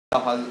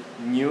has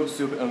new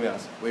Super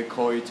NVRs. We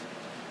call it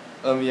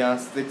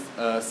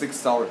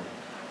NVR6000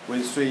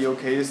 with 3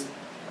 UKs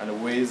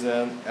and with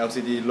an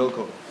LCD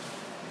logo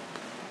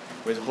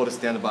with hot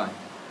standby.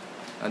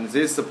 And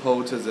this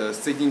supports the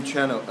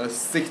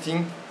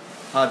 16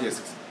 hard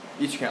disks.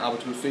 Each can up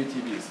to 3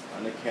 TBs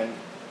and it can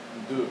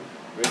do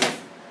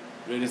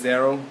RAID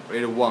 0,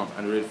 RAID 1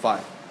 and RAID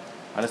 5.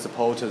 And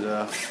support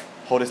the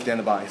hot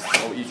standbys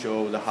of each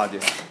of the hard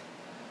disks.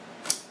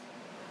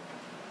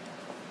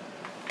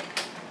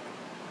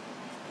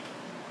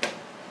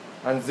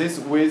 And this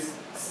with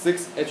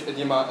 6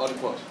 HDMI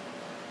output.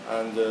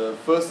 And the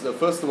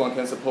first one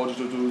can support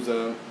to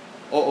do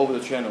all of the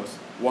channels,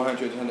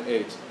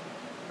 128.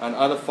 And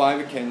other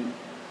 5 can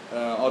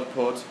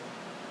output,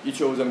 each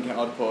of them can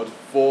output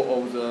 4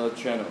 of the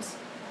channels.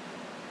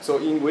 So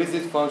with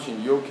this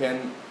function, you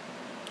can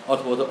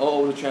output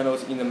all of the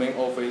channels in the main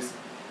office,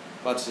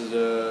 but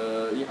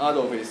in other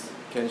office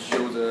can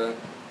show the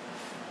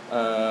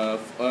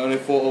only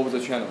 4 of the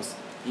channels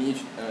in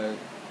each.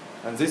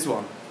 And this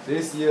one,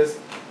 this year's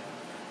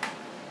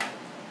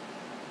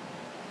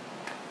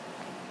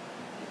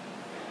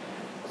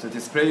the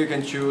display, you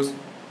can choose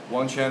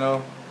 1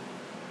 channel,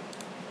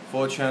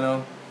 4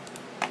 channel,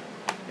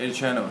 8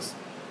 channels,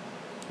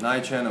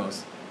 9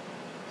 channels,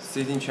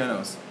 16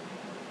 channels,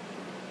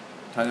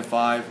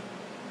 25,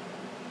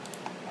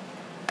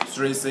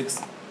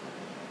 36,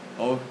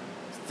 or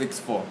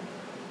 64,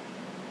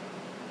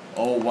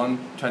 or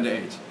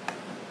 128.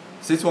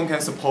 This one can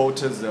support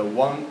the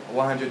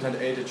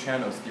 128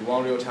 channels, the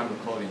one real-time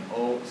recording,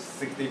 or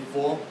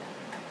 64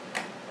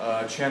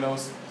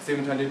 channels,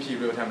 720p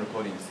real-time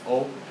recordings,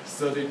 or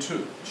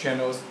 32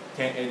 channels,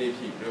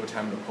 1080p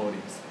real-time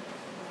recordings.